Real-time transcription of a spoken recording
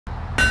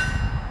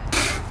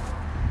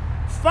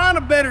find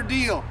a better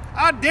deal.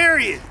 I dare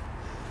you.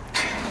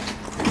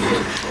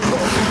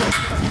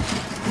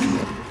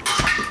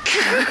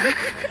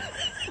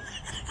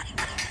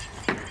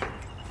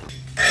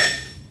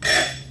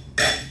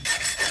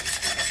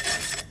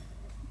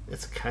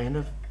 It's kind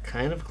of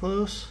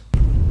close.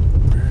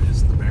 Where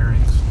is the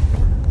bearings?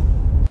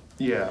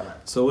 Yeah.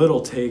 So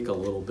it'll take a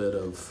little bit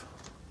of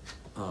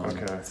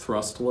Okay.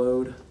 thrust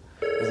load.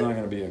 It's not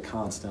going to be a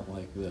constant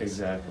like this.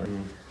 Exactly.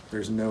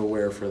 There's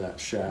nowhere for that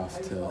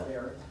shaft to...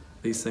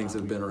 These things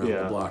have been around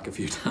the block a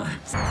few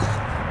times.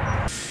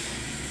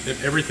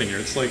 Everything here,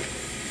 it's like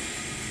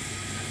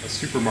a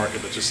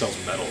supermarket that just sells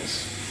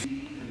metals.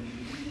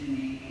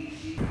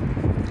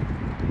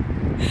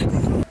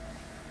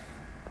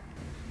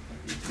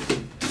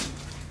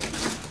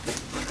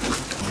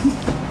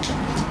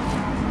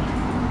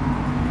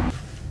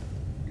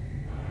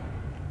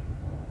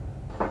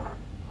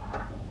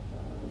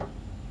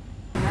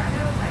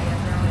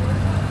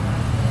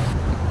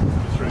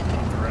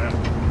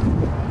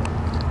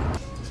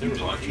 It was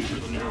a lot cheaper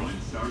than yours.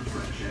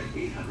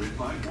 Trebuchet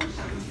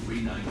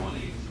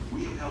 800-547-3918.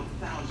 We have helped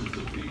thousands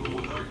of people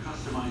with our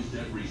customized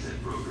debt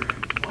reset program.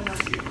 Why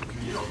not you?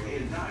 You don't pay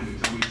a dime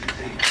until we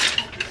succeed.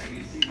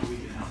 And see how we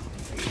can help.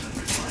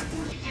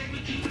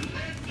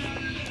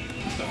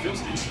 800-547. That feels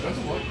decent.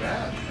 Doesn't look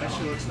bad.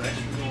 Actually looks nice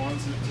for the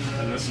ones that...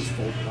 And this is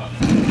folded up. I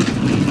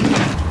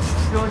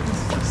feel like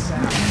this is a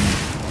sound.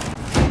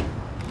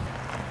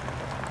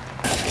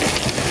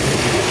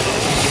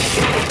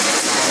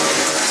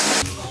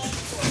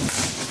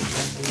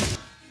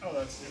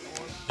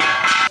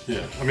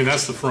 Yeah, I mean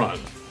that's the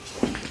front.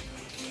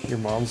 Your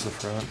mom's the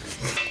front.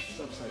 It's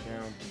upside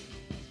down.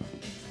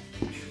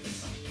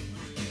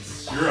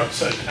 You're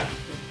upside down.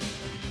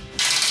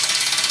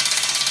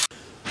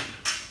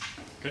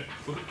 Okay,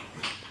 flip it.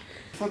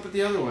 Flip it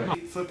the other way.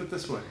 Flip it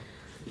this way.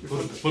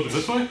 Flip it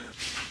this way?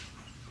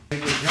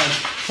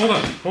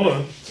 Hold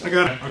on. I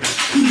got it. Okay.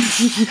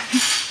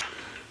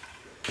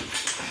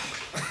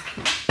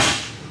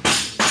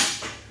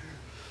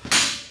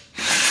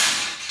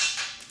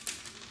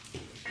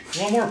 You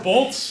want more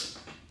bolts?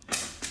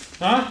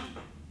 Huh?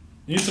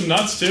 You need some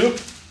nuts too?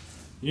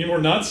 You need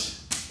more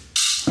nuts?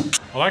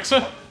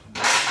 Alexa?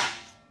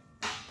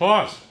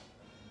 Pause.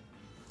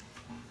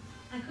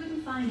 I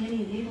couldn't find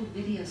any enabled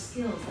video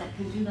skills that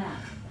can do that.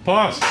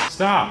 Pause.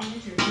 Stop.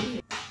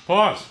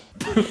 Pause.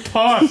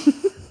 Pause.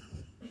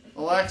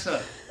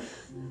 Alexa,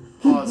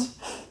 pause.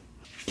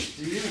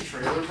 Do you need a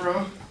trailer,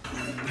 bro?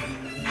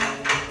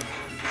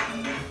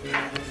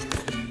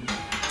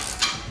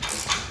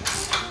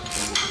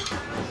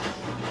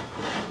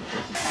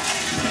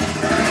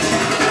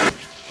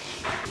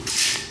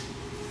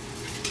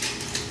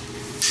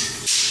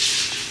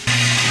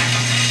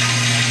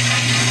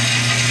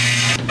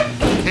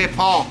 Hey,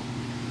 Paul.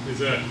 Who's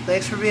that?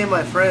 Thanks for being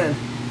my friend.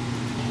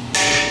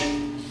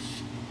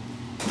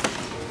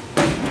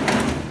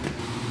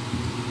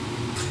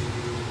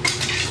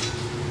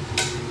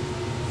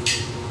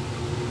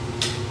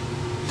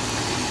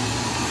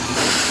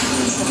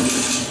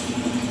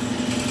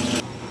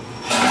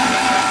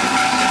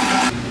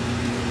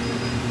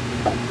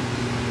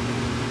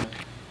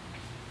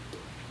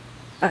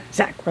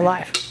 Zach, we're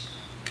live.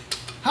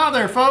 Hi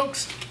there,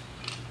 folks.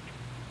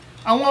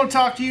 I want to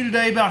talk to you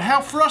today about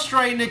how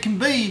frustrating it can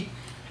be.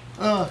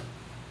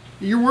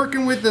 You're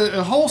working with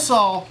a hole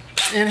saw,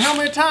 and how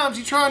many times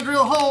you try and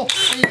drill a hole,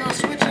 and you gotta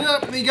switch it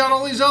up, and you got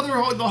all these other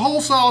the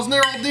hole saws, and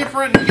they're all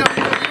different. And you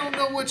don't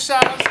know which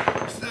size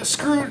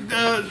screw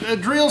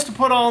drills to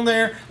put on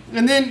there,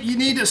 and then you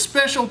need a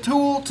special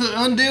tool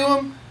to undo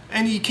them,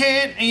 and you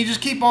can't, and you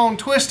just keep on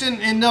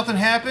twisting, and nothing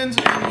happens,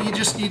 and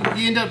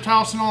you end up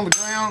tossing on the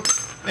ground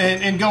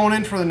and going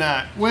in for the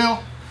night.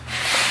 Well,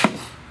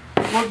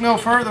 look no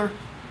further.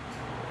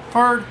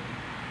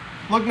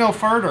 Look no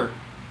further.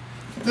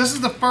 This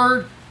is the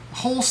Ferd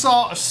hole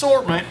saw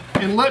assortment,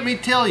 and let me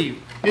tell you,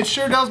 it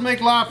sure does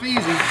make life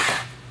easy.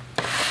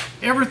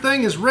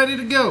 Everything is ready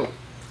to go.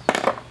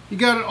 You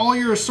got all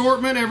your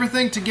assortment,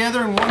 everything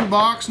together in one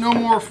box. No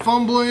more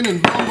fumbling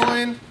and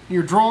bumbling in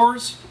your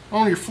drawers,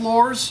 on your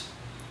floors.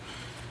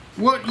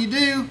 What you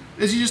do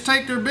is you just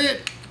take their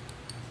bit,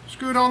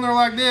 screw it on there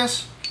like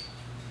this.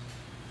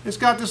 It's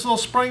got this little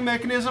spring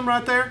mechanism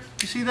right there.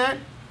 You see that?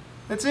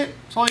 That's it.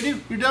 That's all you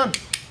do. You're done.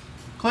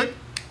 Click,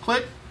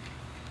 click.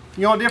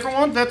 You want a different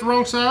one? That's the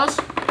wrong size.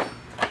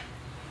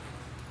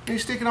 You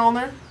stick it on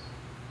there.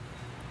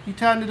 You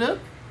tighten it up.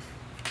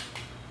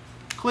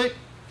 Click.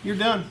 You're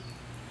done.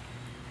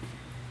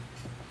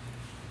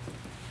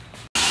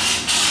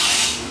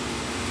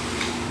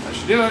 That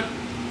should do it.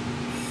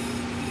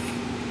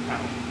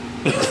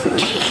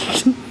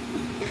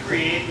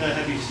 Create the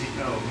heavy seat.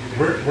 Oh.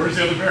 Where's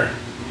the other bearing?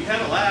 You had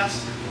it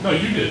last. No,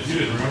 you did. You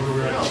did. Remember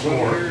we were at the No,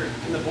 store? we were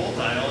in the bolt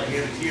aisle. I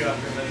gave it to you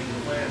after I made the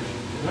flange.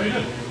 No, you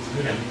didn't.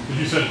 Did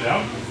you set it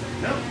down?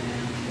 No.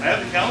 I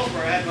have the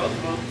caliper. I had both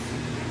of them.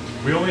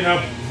 We only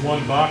have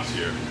one box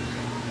here.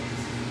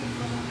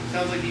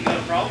 Sounds like you got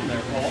a problem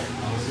there, Paul.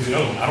 Let's see the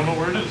other one. I don't know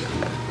where it is.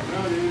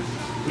 No, dude.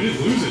 We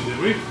didn't lose it,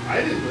 did we?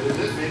 I didn't lose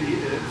it. Maybe you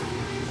did.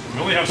 We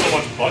only have so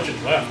much budget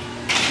left.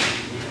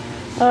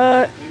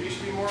 Maybe you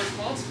should be more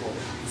responsible.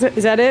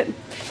 Is that it?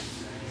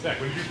 Zach,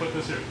 when did you put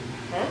this here?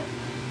 Huh?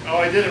 Oh,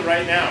 I did it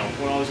right now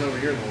when I was over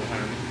here the whole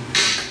time.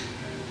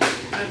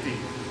 Empty.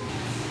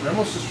 I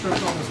almost just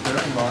tripped on this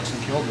bearing box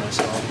and killed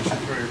myself. You should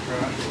throw your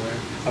trash away.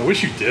 I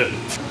wish you did.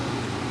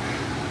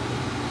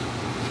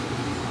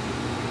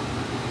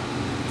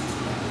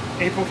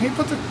 April, can you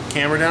put the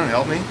camera down and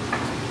help me?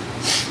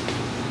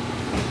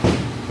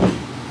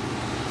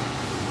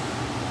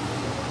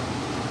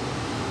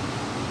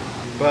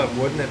 But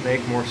wouldn't it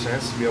make more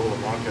sense to be able to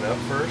mock it up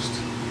first?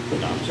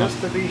 Just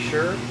to be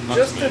sure?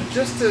 Just to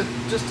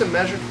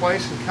measure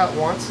twice and cut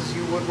once, as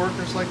you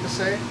woodworkers like to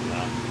say?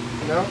 No.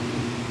 No?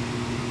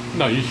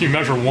 No, you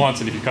measure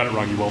once, and if you cut it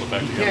wrong, you weld it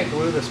back You together. can't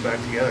glue this back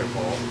together,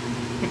 Paul.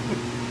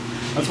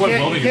 That's why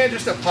welding. You can't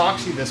just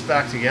epoxy this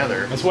back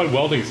together. That's why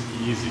welding is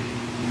easy.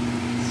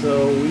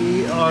 So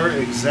we are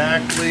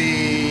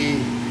exactly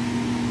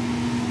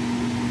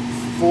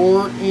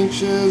 4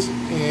 inches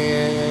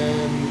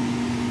and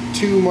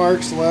 2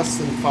 marks less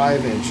than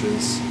 5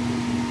 inches.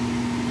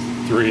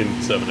 3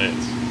 7/8.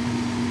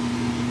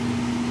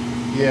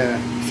 Yeah.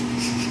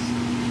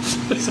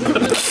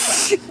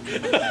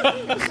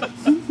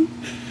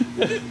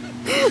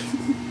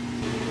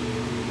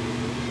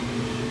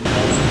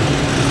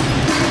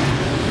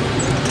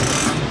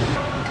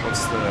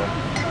 What's the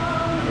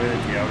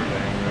outer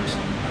diameters?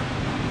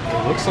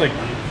 It looks like, I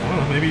don't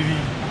know, maybe,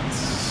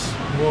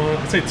 well,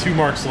 I'd say 2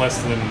 marks less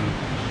than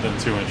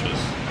 2 inches.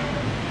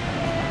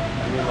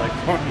 I mean, like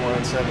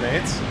 1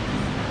 7/8.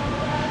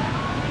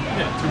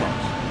 Yeah, 2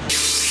 marks.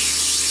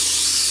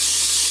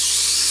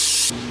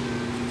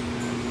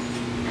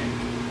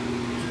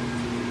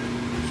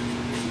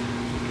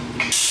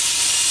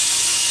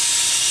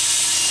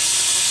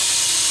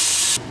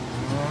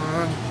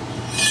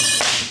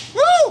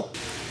 Woo!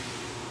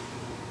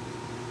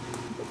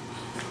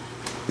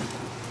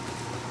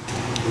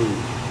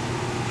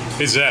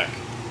 Hey, Zach.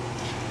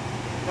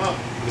 Oh,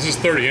 This is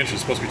 30 inches.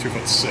 It's supposed to be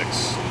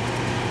 2'6".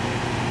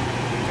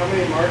 how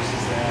many marks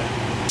is that?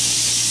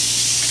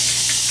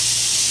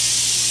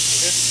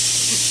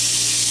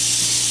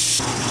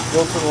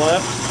 Go to the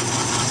left.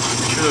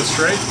 You sure that's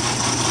straight?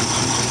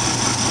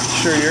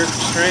 Sure you're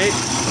straight?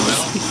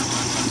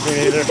 Me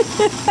neither.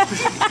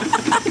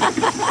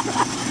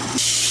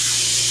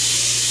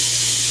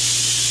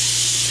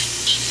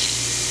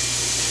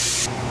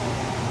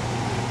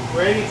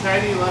 Righty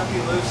tighty, lefty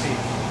loosey.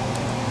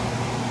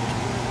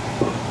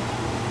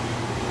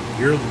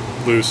 You're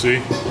Lucy.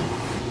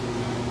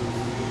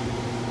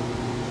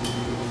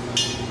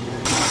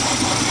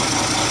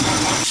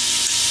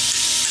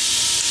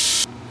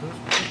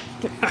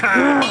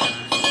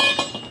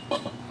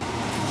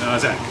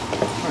 Zach,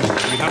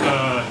 we have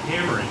a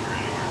hammer in here.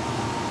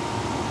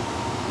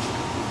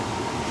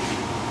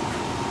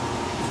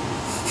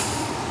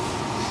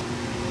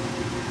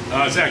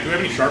 Zach, do we have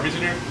any Sharpies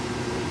in here?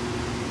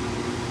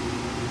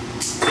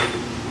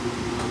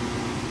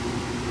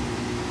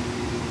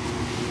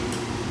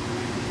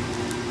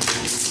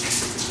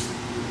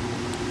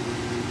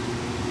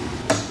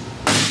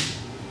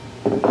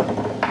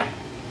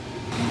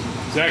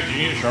 Zach, do you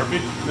need a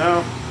Sharpie?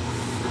 No.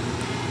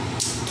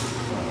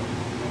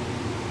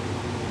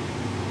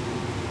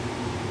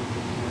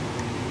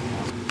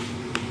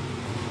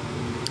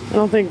 I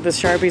don't think the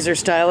Sharpies are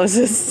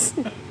styluses.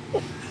 Why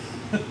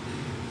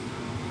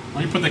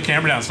don't you put the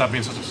camera down and stop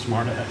being such a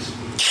smart ass?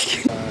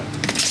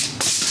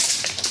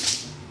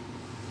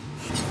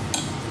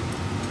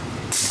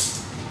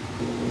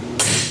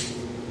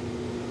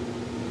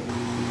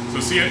 So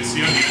see on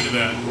the end of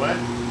that. What?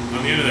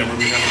 On the end of that where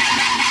we have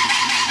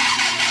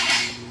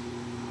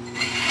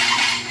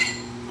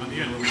on the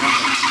end where we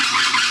have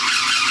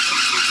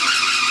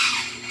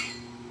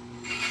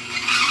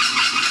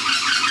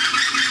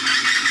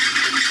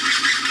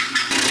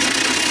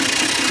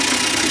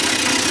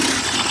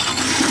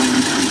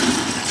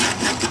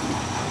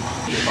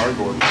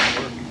Cardboard.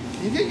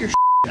 Can you get your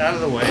out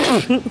of the way?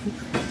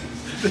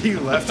 That you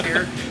left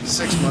here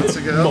 6 months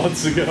ago?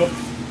 months ago.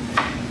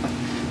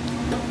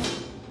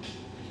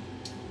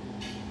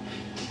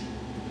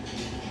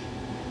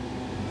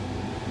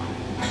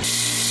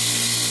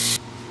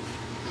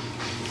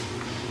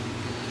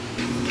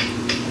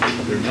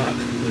 They're not.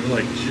 They're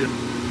like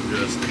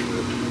just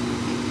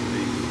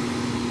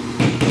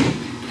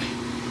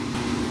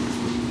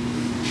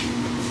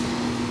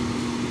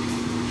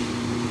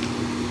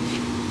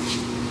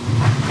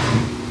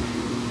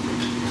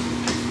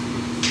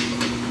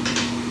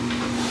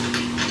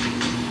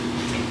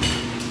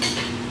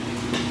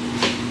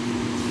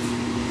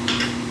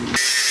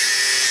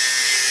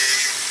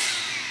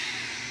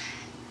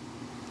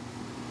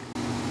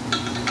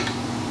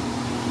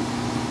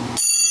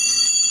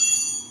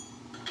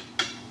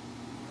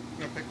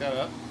Gonna pick that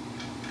up.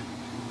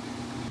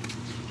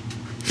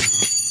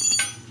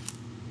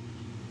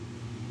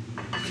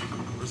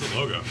 Where's the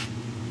logo?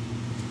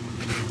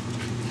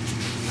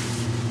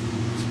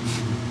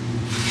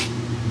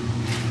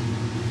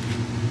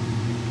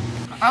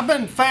 I've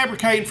been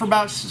fabricating for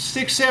about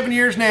 6-7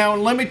 years now,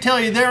 and let me tell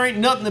you, there ain't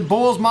nothing that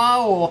boils my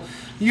oil.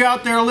 You're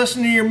out there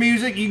listening to your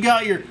music, you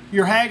got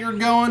your Haggard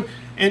going,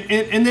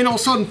 and then all of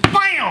a sudden,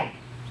 BAM!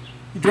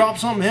 You drop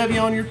something heavy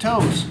on your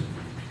toes.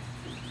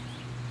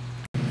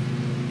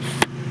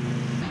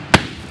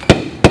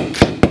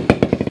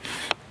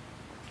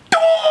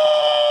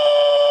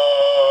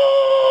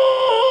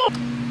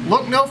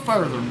 Look no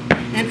further.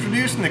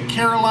 Introducing the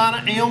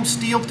Carolina Elm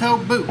steel toe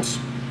boots.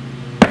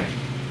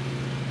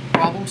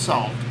 Problem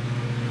solved.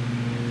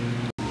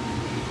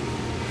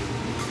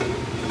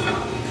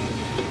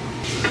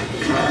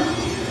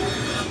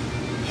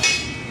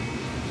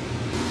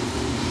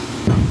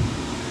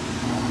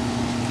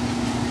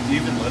 Do you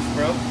even lift,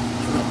 bro?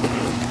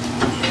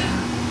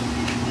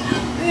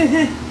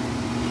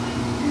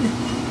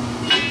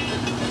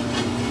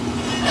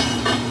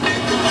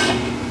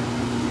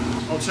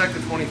 I'll check the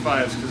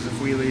 25s because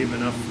if we leave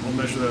enough, I'll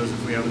measure those.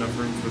 If we have enough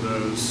room for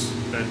those,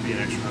 that'd be an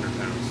extra 100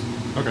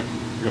 pounds. Okay.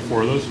 You got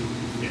 4 of those? Yeah.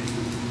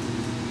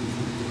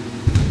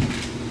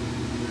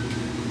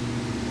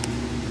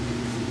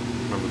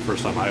 Remember the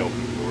first time I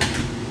opened the door?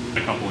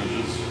 A couple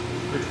inches.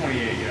 They're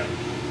 28, yeah.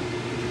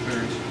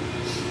 Clearance.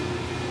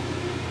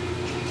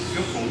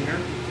 Still cold in here.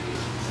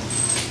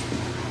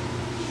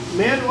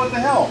 Man, what the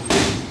hell?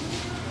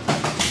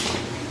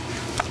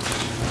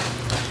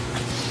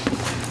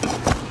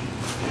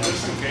 Yeah,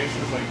 just in case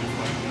there's like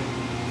deflection.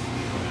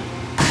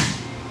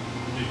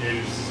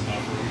 Indicated this is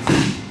enough room.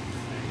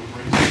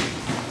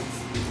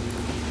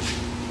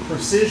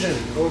 Precision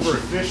over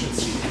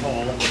efficiency,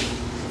 Paul.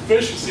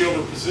 Efficiency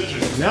over precision.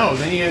 No,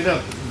 then you end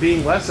up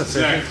being less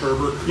efficient. Zach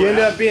Herbert. You end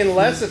up being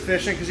less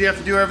efficient because you have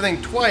to do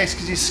everything twice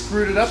because you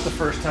screwed it up the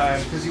first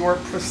time because you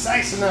weren't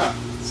precise enough.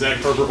 Zach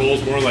Herbert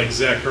holds more like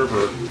Zach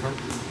Herbert.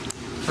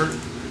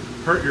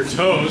 Hurt your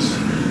toes.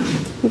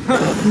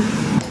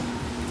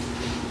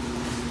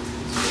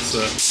 What's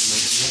that?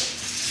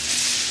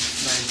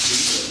 9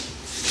 feet.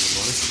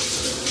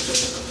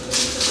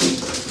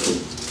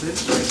 They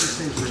just make these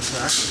things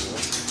retractable.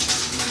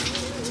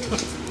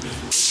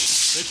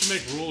 They should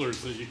make rulers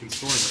that you can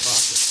store in your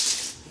pocket.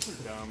 Those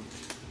are dumb.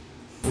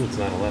 Ooh, it's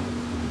 9/11.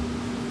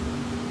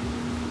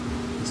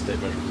 This tape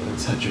measure was an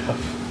inside job.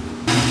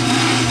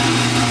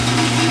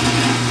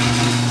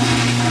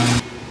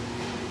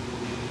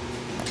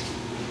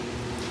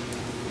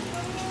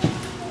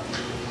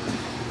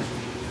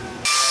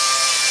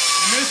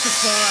 Missed a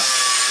spot.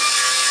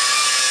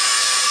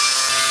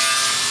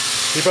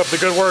 Keep up the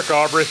good work,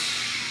 Aubrey.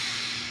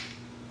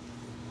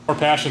 More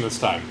passion this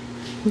time.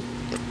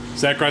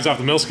 Zach grinds off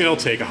the mill scale,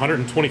 take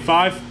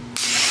 125.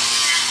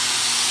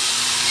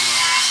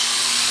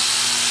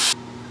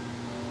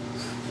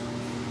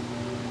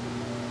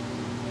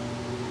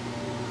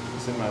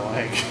 It's in my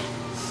leg.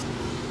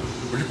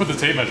 Where'd you put the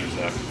tape measure,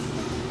 Zach?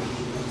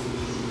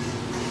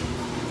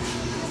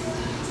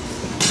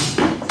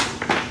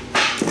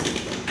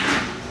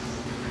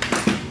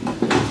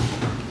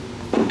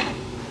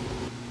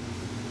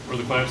 Where are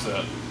the clamps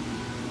at?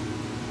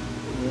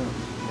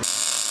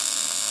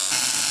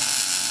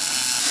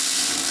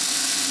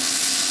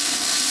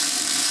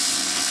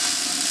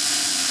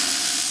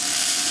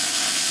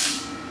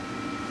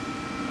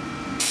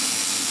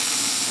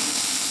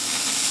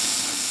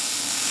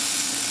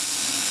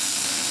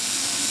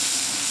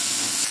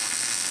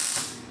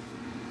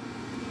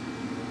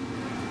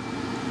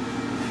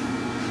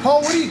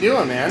 Paul, what are you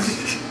doing, man?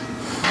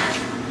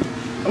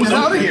 Get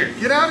out of here.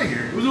 Get out of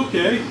here. It was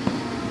okay.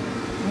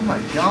 Oh my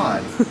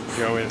god.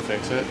 You want me to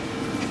fix it?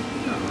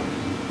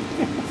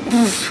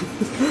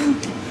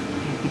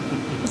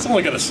 It's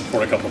only going to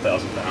support a couple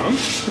thousand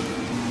pounds.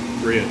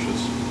 3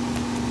 inches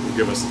will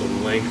give us the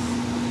length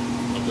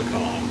of the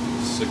column,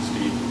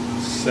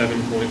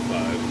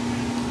 67.5.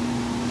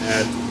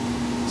 Add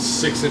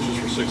 6 inches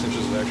for 6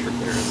 inches of extra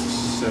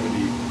clearance,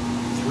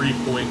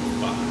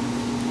 73.5.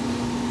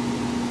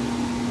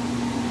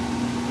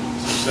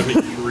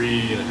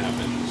 73 and a half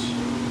inches.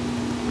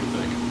 What do you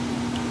think?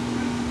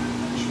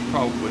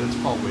 It's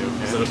probably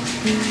okay. Is that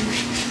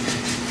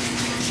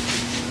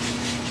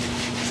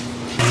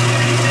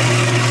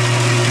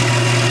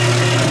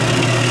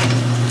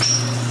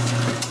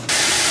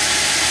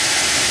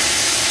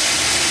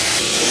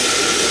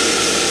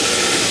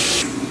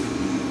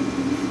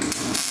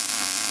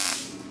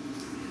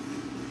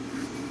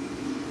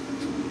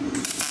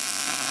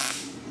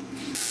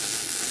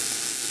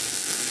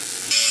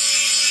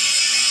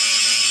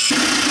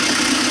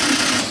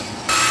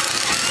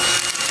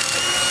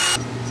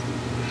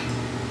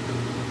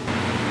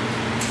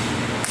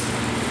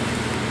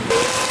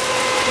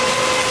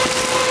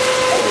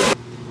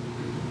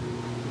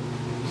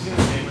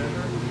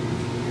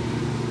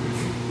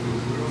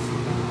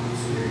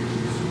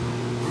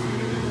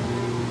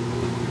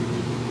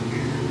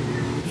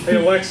Hey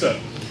Alexa,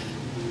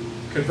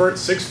 convert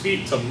 6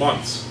 feet to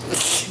months.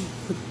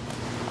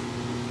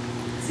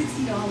 $60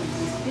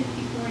 is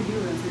 54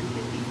 euros and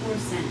 54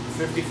 cents.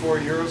 54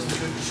 euros and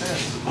 50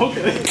 cents.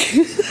 Okay.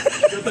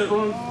 Got that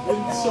wrong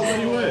in so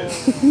many ways.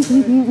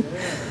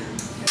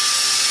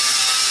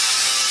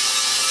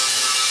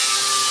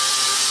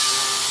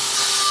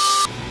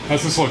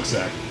 How's this look,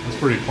 Zach? That's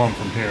pretty plumb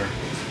from here.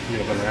 You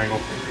get a better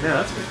angle.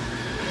 Yeah, that's good.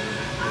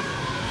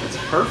 That's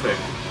perfect.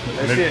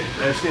 I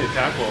just need to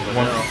tack weld it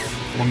now.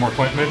 One more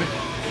clamp, maybe?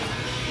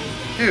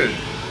 Dude,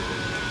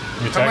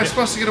 how am I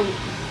supposed to get a...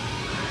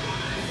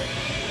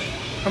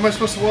 How am I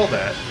supposed to weld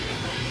that?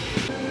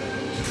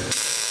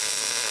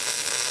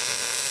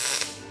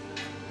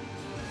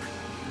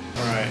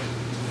 Alright.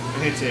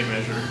 I hate tape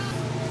measure.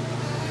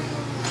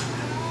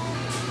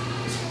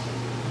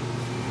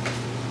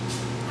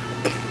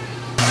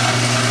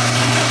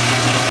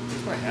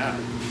 Where's my hat?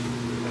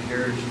 My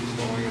hair is just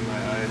falling in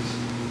my eyes.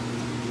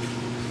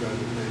 It's driving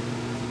me crazy.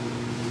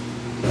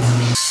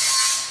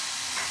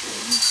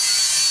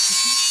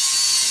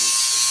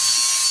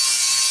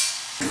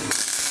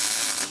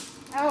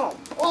 Ow!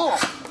 Oh!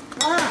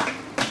 Ah!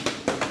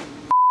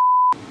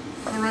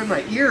 I'm right in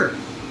my ear.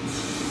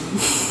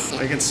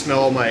 I can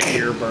smell my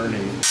ear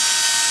burning.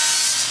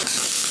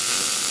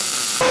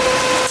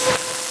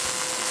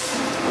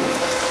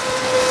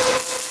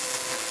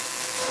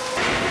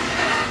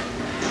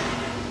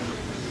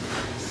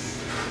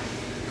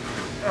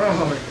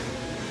 Oh,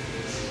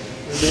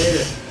 we made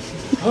it.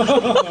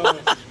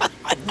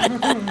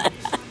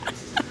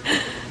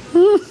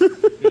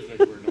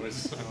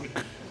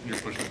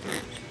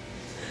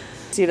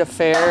 See the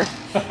fair?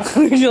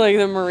 You like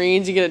the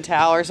Marines, you get a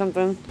towel or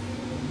something?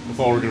 That's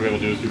all we're gonna be able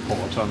to do is do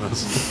pull-ups on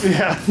this.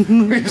 Yeah,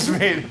 we just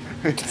made.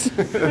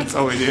 That's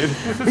all we did.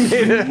 We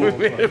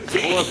made a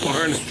pull-up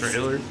bar in a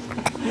trailer.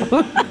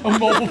 A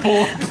mobile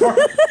pull-up bar.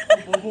 A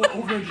mobile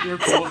over-engineered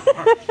pull-up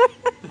bar.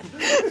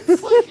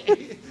 It's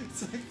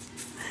like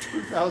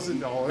 $2,000.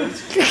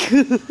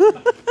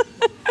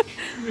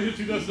 We made a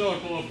 $2,000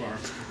 pull-up bar.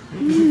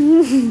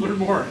 Learn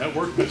more at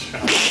Workbench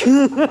House.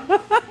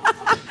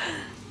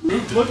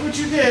 Look what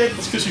you did.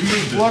 That's because you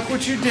moved it. Look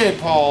what you did,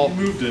 Paul. You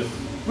moved it.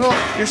 Well,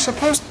 you're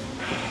supposed to.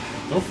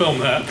 Don't film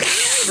that.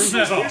 Turn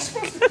that You're off.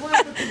 supposed to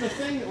clamp it to the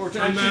thing that we're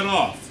trying Turn that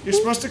off. You're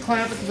supposed to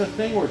clamp it to the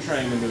thing we're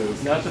trying to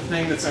move, not the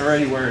thing that's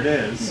already where it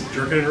is.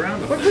 Jerking it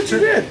around. Look what you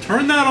did.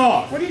 Turn that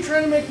off. What are you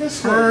trying to make this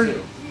Turn.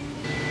 to?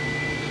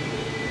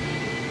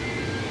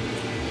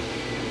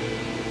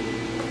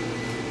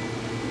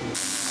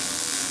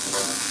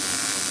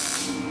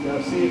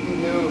 Now see if you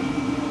do.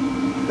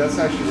 That's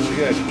actually really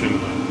good.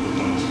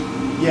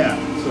 Yeah.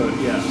 So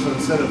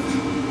instead of,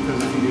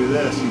 because if you do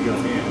this, you go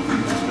in. You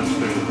just go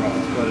straight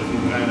across. But if you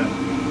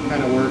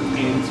kind of work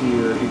into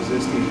your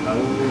existing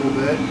pedal a little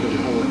bit, you'll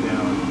pull it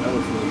down. That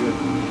looks really good.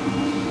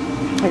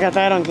 I got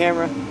that on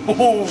camera.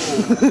 Oh,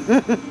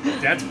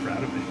 Dad's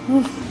proud of me.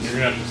 You're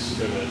gonna have to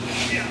spin it.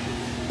 Yeah.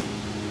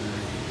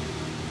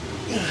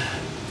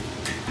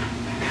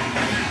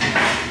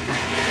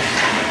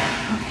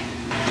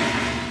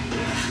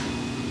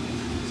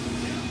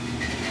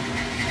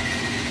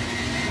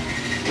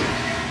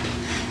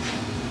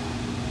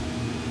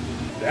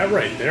 That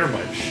right there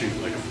might shoot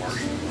like a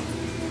marshmallow.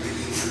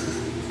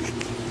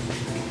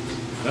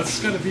 That's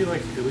gotta be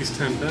like at least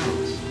 10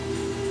 pounds.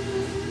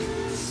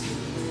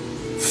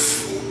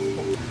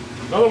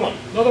 Another one,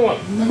 another one.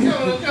 I'm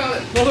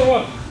coming. Another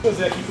one. What's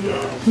that?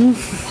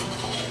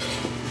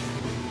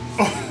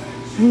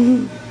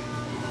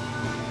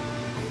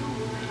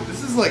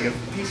 This is like a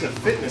piece of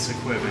fitness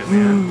equipment,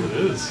 man. It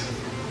is.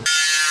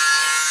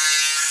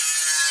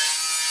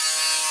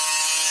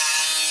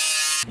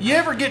 You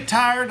ever get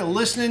tired of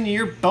listening to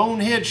your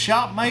bonehead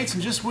shopmates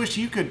and just wish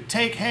you could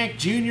take Hank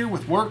Jr.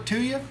 with work to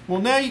you?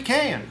 Well, now you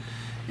can.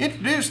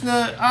 Introducing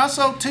the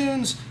ISO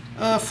Tunes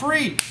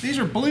free. These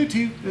are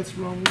Bluetooth. That's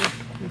the wrong one.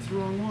 That's the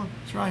wrong one.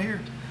 It's right here.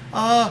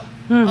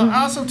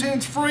 ISO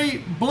Tunes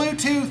free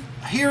Bluetooth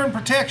hearing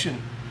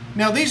protection.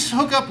 Now these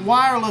hook up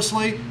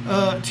wirelessly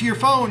to your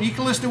phone. You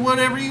can listen to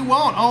whatever you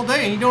want all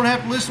day, and you don't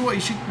have to listen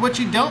to what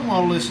you don't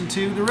want to listen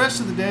to the rest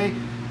of the day.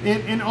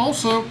 And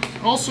also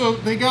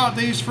they got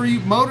these for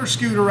you motor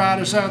scooter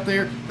riders out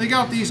there. They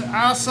got these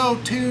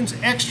ISO Tunes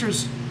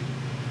extras.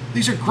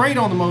 These are great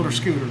on the motor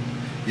scooter.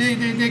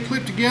 They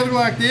clip together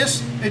like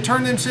this. They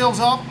turn themselves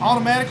off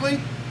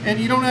automatically, and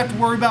you don't have to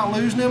worry about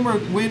losing them or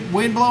wind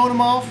blowing them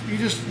off. You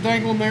just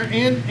dangle them there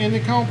in, and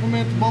they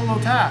complement the bolo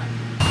tie.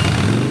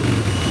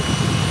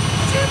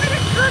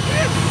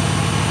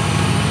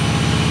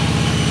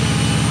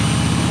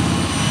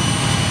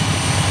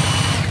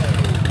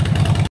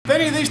 If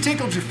any of these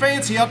tickled your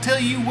fancy, I'll tell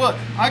you what,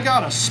 I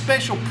got a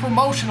special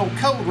promotional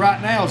code right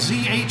now,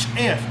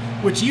 ZHF,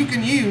 which you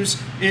can use.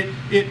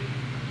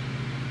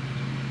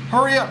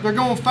 Hurry up, they're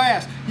going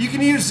fast. You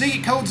can use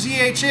code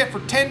ZHF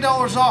for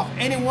 $10 off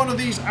any one of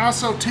these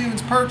ISO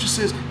Tunes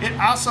purchases at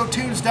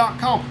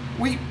isotunes.com.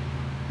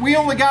 We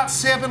only got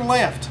 7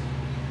 left.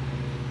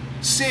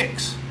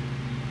 6.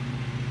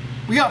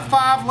 We got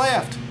 5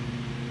 left.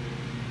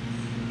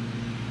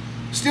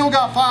 Still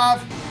got 5.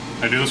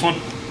 Can I do this one?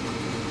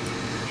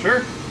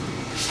 Sure.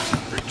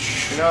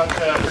 You're not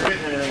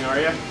forgetting anything, are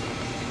you?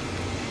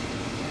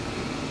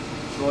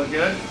 Still look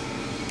good?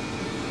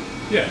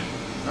 Yeah.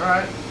 All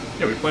right.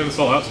 Yeah, we planned this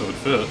all out so it would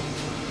fit.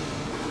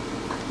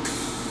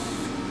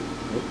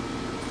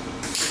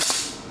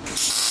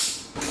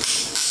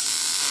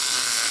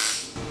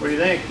 What do you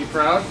think? You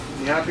proud?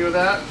 You happy with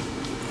that?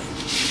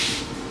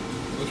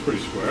 That's pretty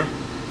square.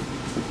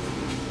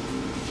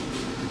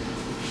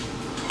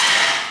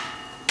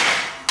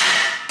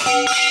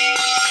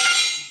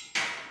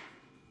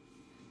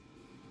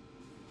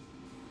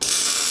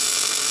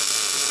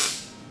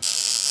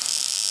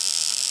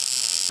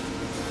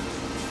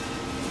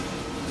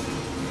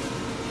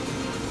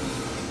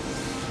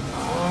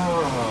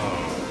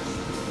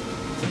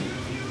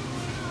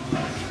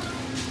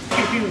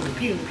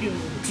 Pew, pew, pew,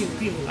 pew,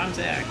 pew, I'm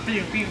Zach.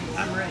 Pew, pew,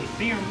 I'm right.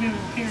 Pew, pew,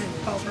 pew,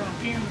 Paul's wrong.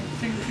 Pew,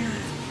 pew, pew.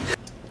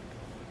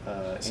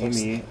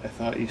 Amy, I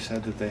thought you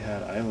said that they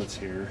had eyelets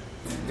here.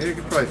 Yeah, you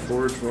could probably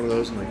forge one of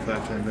those in like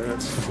 5-10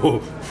 minutes. Whoa,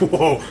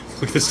 whoa!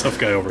 Look at this tough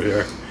guy over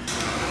here.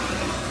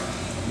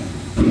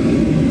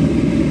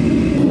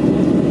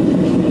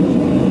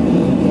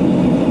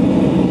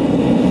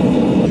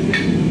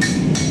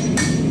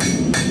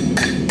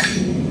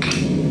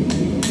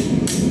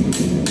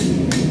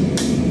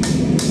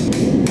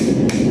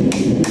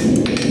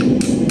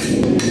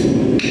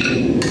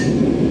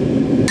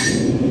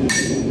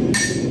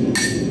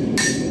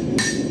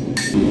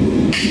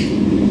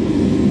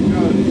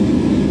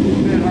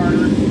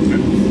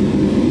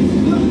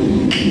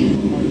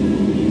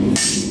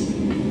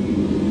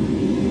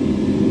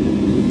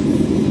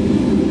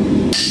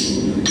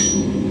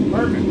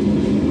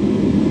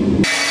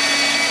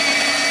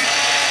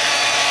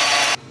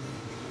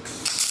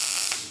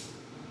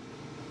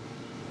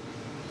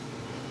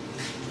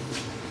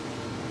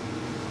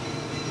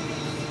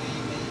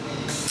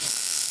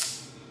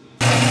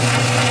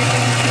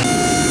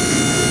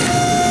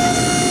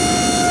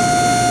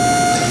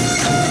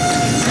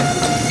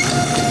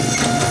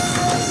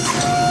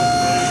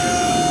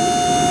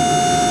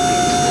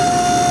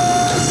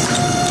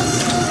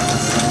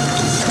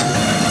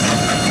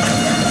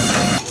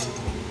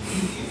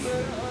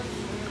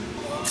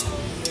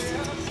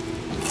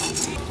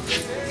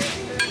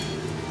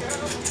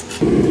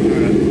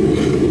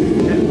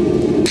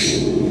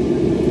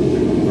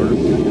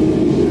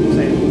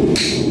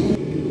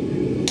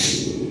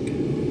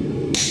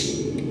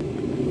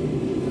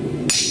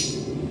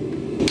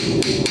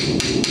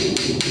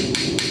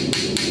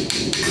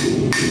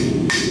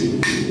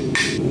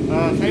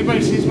 If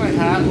anybody sees my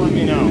hat, let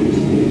me know.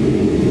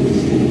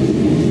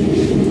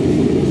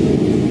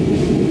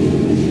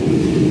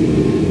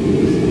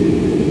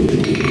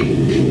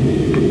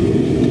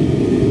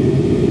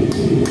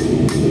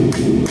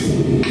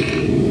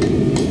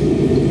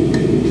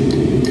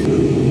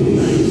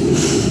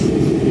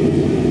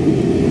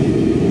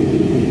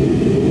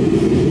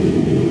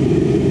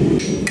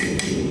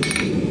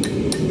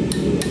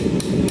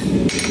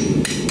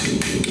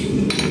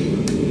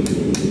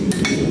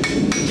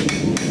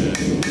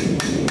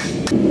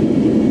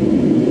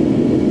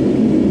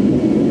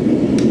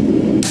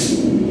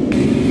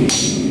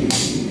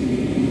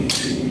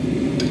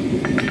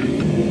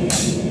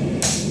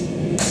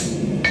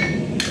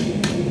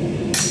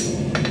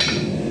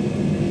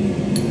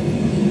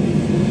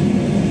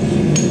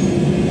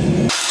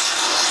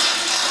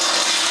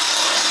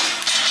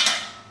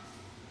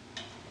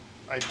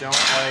 I don't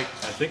like...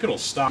 I think it'll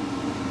stop.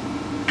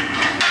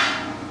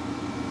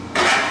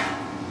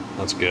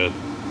 That's good.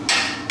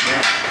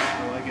 Yeah,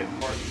 I like it.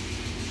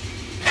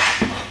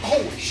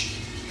 Holy shit.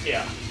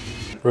 Yeah.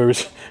 We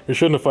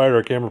shouldn't have fired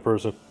our camera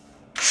person.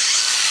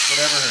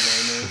 Whatever her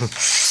name is.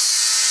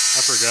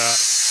 I forgot.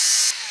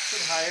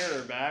 Should hire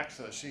her back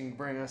so she can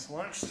bring us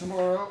lunch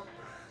tomorrow.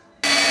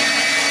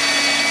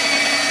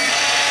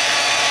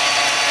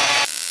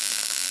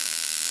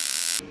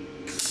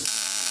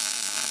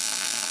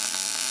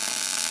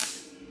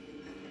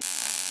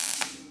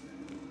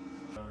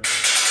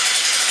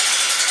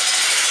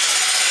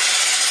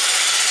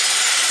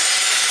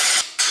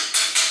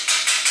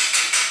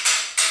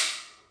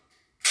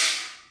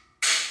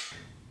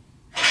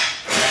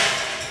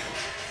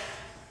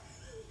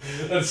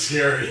 That's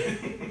scary.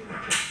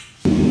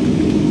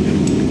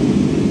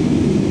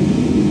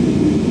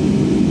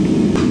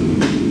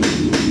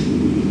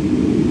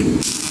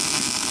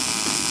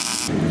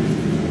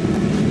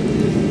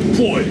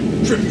 Boy,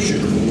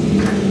 Trebuchet.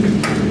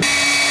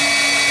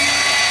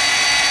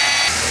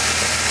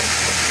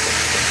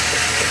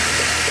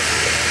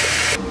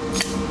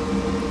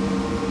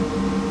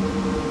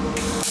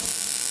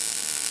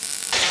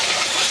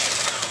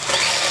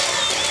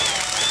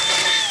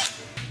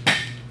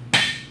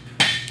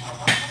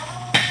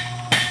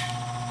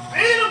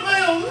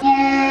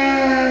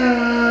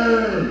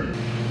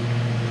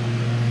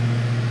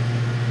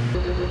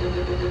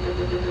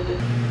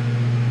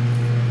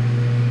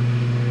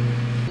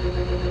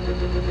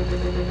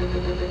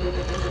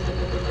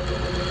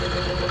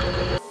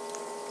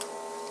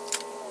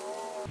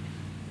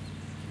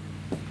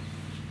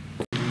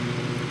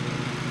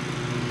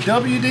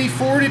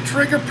 WD-40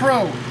 Trigger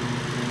Pro.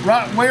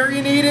 Right where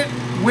you need it,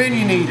 when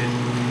you need it.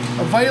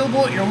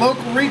 Available at your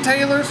local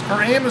retailers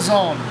or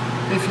Amazon,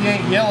 if you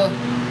ain't yellow.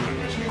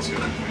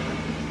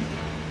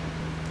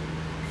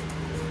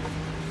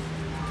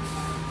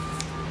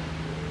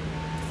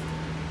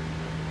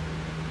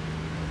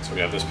 It's So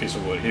we have this piece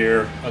of wood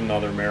here,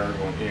 another mirror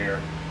going here.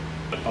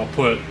 I'll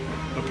put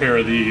a pair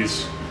of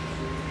these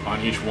on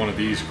each one of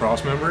these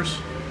cross members.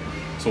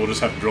 So we'll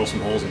just have to drill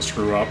some holes and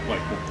screw up like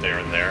there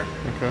and there.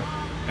 Okay.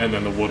 And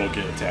then the wood will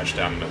get attached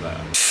down into that.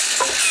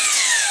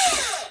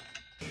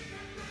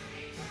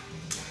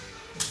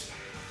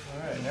 All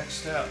right, next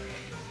step.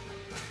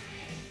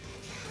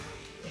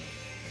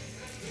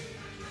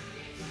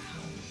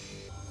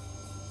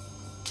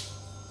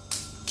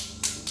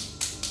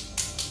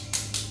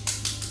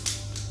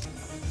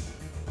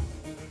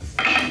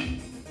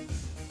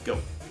 Go.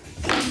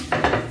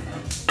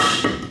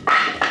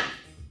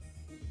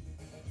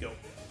 Go.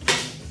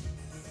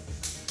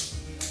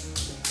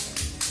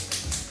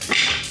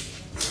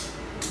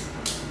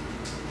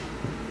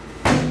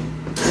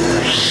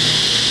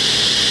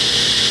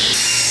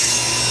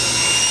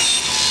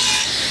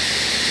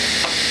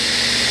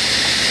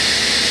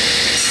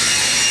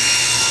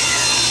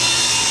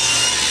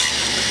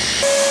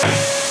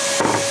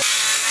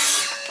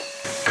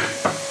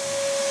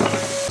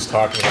 Just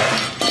talking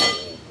about.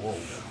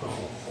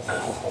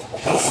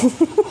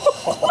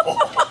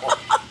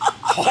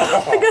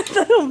 I got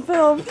that on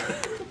film.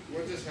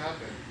 What just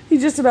happened? He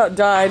just about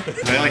died.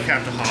 I like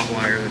have to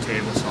hotwire the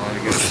table saw to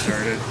get it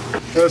started.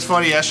 It was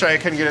funny, yesterday I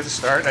couldn't get it to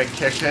start, I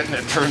kicked it and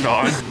it turned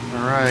on.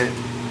 All right.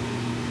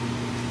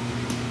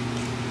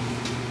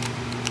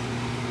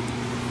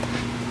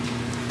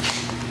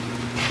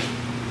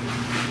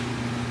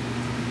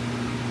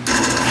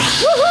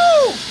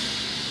 Woohoo!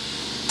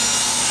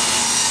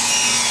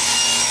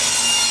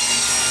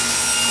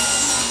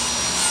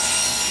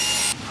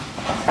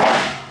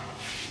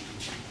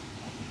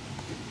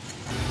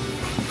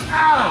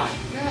 Ow!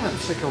 God, I'm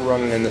sick of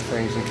running into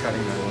things and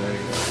cutting my leg.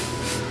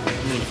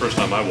 This is the first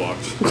time I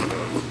walked.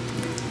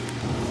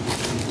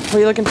 What are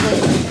you looking for?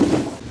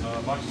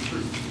 Box of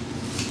fruit.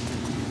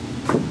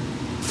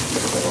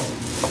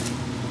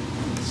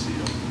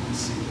 Seal.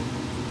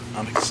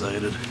 I'm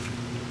excited.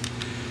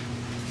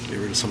 Get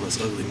rid of some of this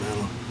ugly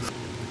metal.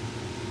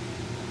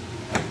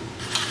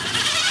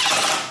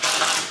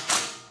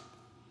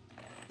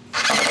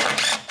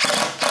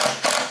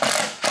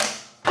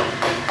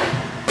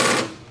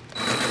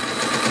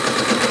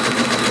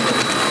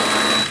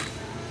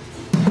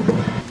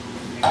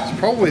 It's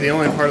probably the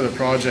only part of the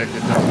project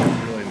that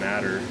doesn't really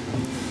matter.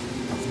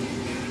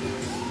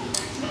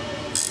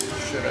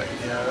 Should I?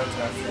 Yeah, that's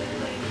absolutely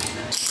right.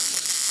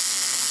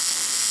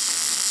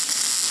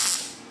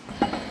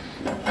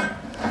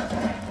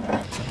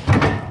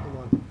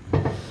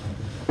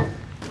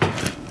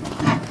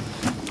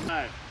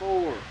 Five,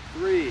 4,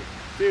 3,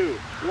 2,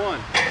 1.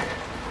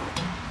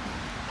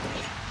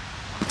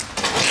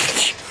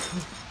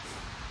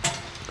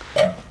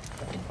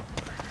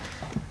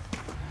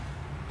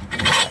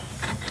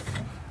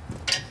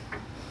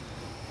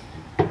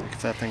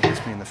 If that thing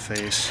hits me in the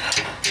face,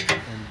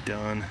 I'm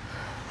done.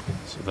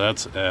 So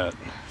that's at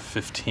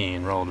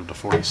 15 relative to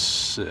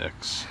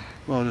 46.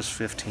 Well, just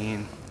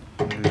 15.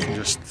 We can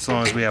just, as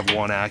long as we have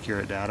one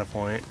accurate data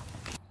point.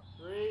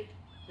 3,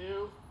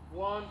 2,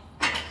 1.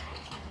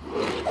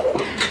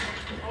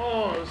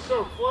 Oh, it was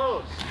so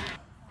close.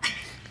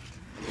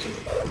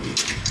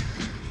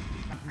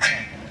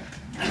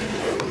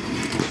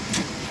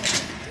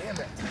 Damn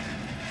it.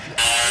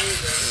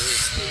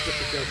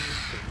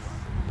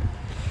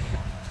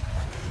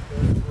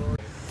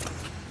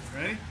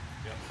 Ready?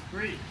 Yep.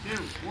 3,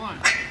 2, 1.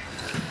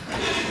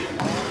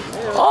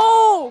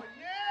 Oh!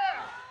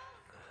 Yeah!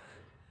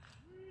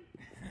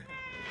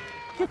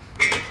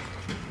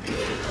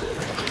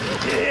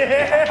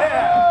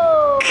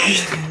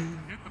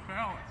 Hit the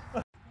balance.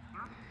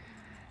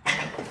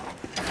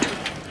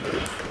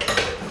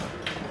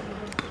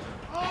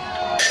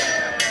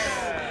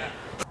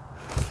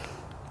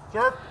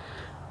 Surf.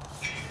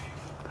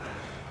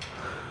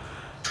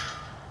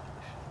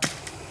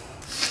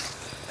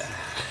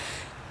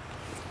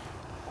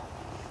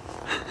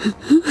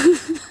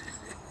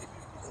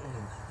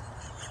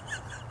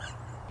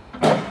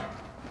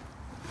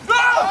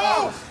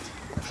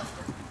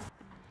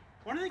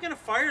 When are they gonna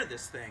fire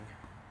this thing?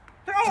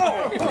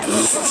 I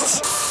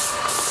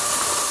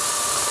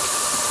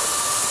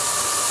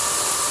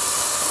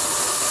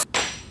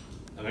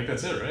think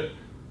that's it, right?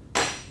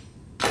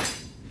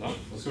 Well,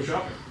 let's go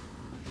shopping.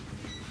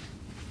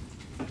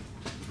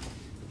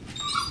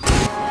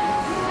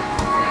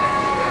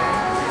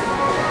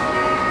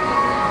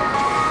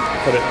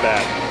 Put it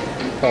back.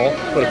 Paul,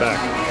 put it back.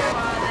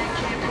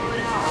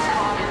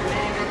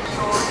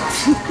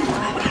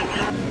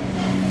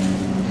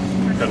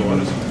 Cut a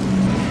lettuce.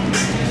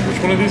 Which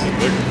one of these is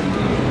bigger?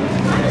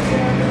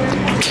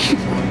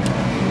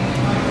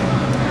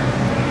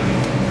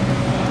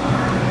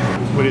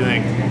 What do you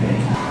think?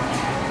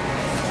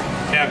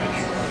 Cabbage.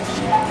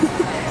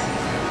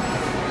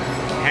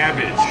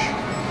 Cabbage.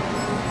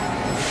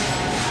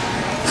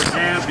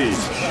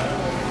 Cabbage.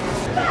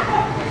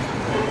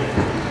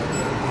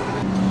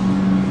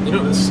 You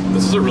know, this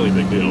is a really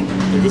big deal.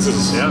 Like, this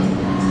is Yeah.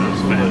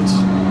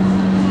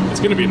 It's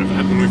gonna be an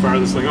event when we fire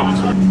this thing off.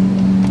 So.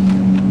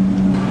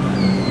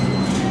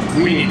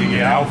 We need to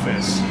get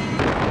outfits.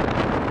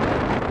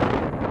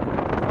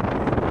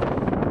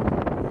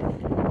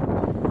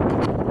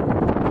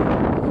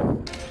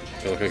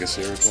 like a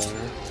serial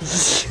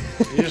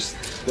killer. You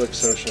just look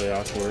socially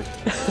awkward.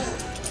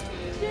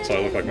 So I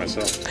look like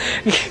myself.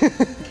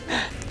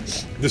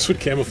 This would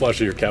camouflage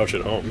to your couch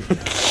at home.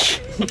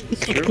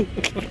 It's true.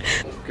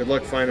 Good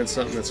luck finding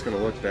something that's going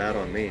to look bad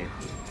on me.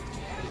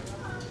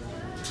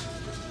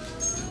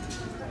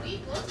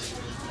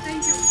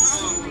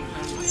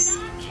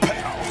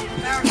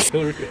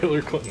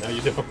 Hillary Clinton, how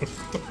you doing?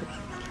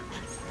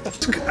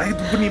 I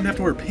wouldn't even have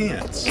to wear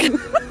pants.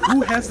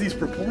 Who has these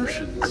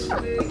proportions?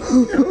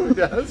 Who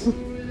does?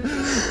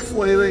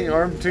 Flailing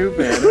arm tube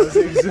man. Those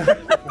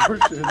exact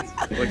proportions.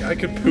 Like, I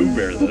could Pooh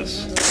Bear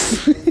this.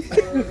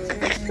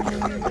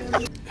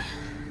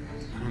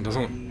 It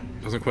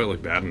doesn't quite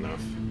look bad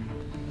enough.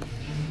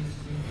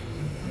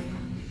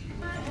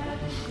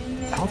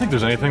 I don't think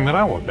there's anything that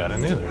I want bad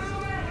in either.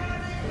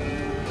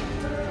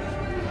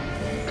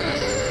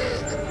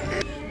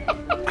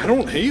 I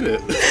don't hate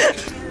it.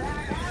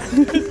 I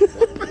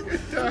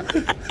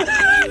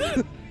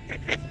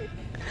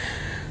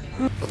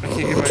can't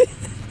get my...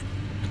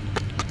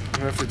 I'm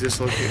gonna have to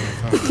dislocate my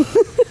thumb.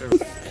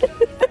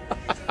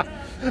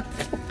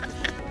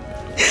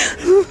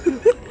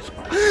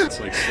 It's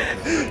like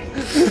something.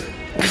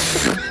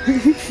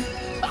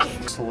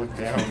 To look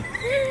down.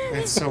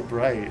 It's so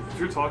bright. If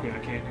you're talking, I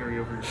can't hear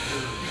you over your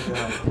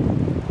shoulder.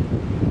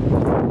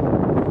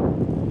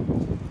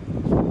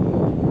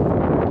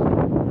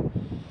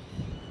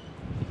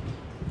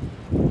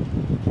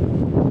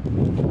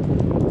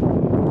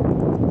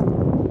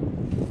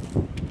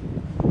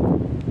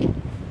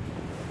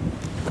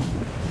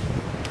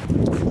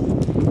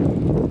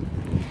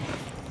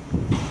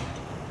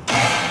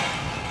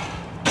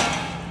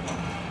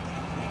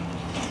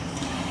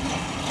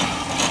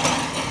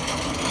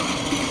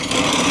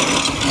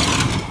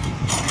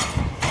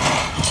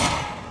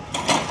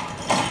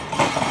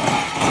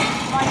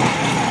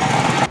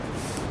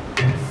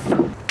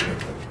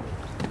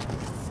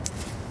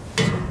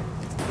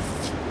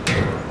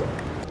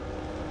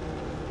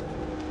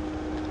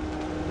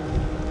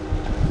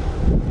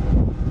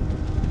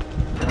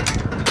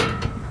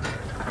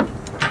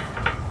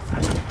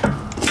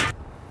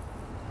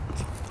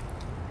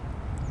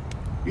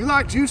 You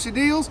like juicy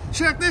deals?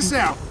 Check this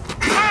out.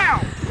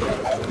 Ow!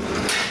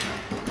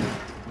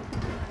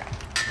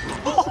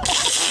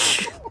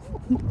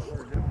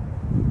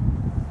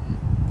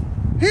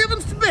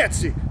 Heavens to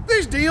Betsy!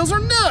 These deals are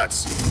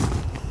nuts!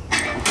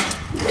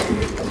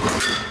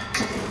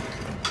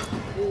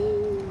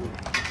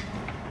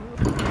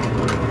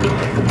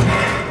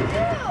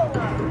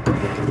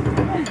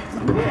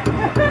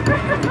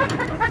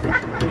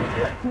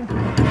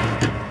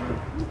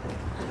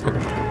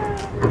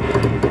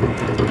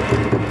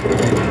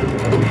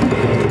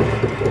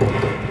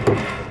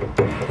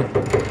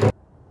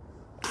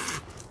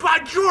 By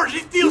George,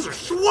 these deals are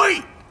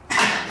sweet!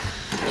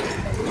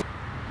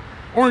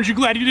 Aren't you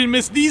glad you didn't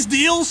miss these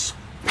deals?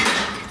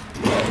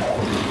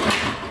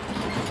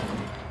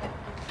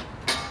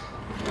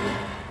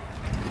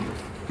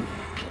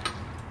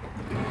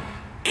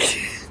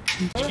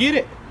 Did you get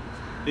it?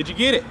 Did you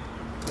get it?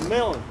 The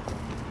melon.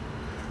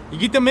 You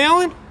get the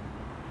melon?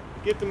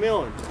 Get the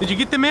melon. Did you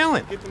get the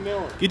melon? Get the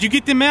melon. Did you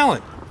get the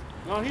melon?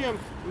 Not him.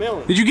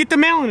 Melon. Did you get the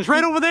melon? It's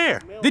right over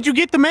there. Did you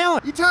get the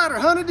melon? You tired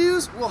of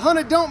honeydews? Well,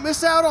 honey, don't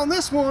miss out on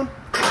this one.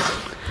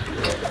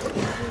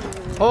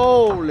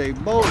 Holy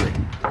moly.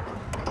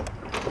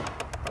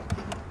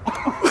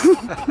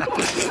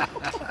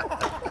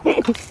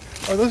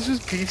 Are those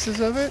just pieces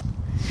of it?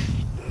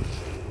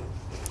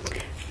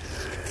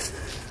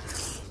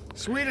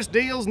 Sweetest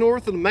deals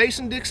north of the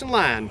Mason-Dixon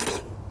line.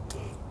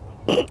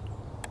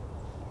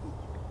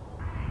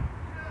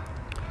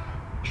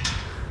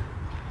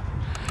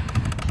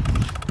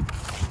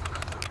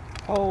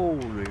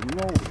 Holy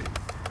moly.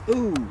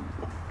 Ooh.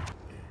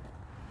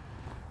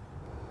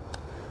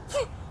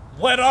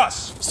 Let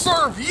us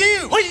Serve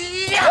you!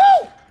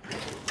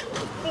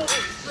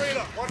 straight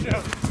up. Watch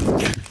out.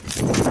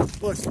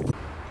 Look,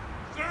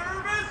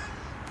 Service.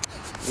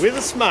 with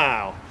a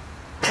smile.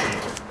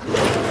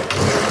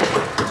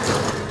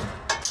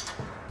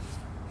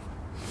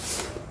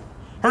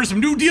 Heard some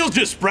new deals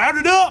just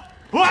sprouted up.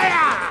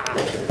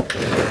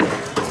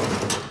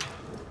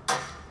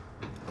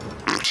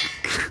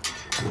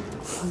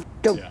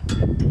 Go.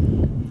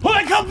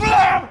 Hey,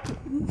 kablam!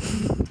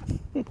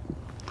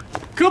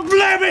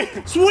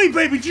 Kablammy! Sweet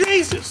baby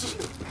Jesus!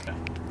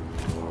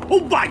 Oh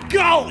my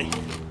golly!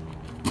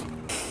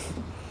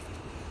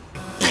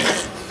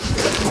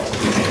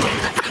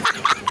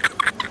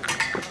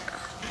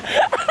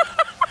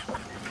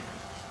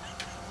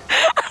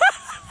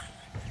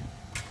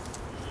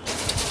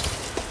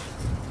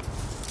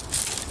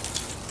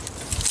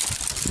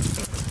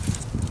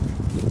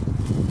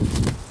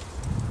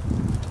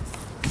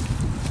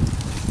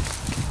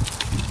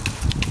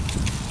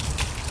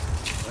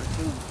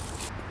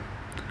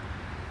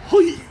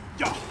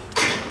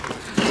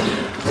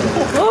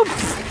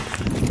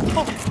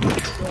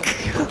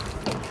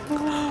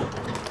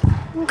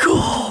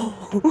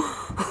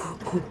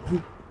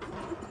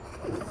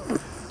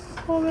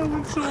 Oh, that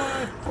looks so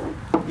high.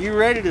 You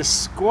ready to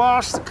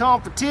squash the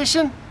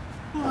competition?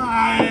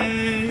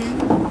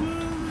 I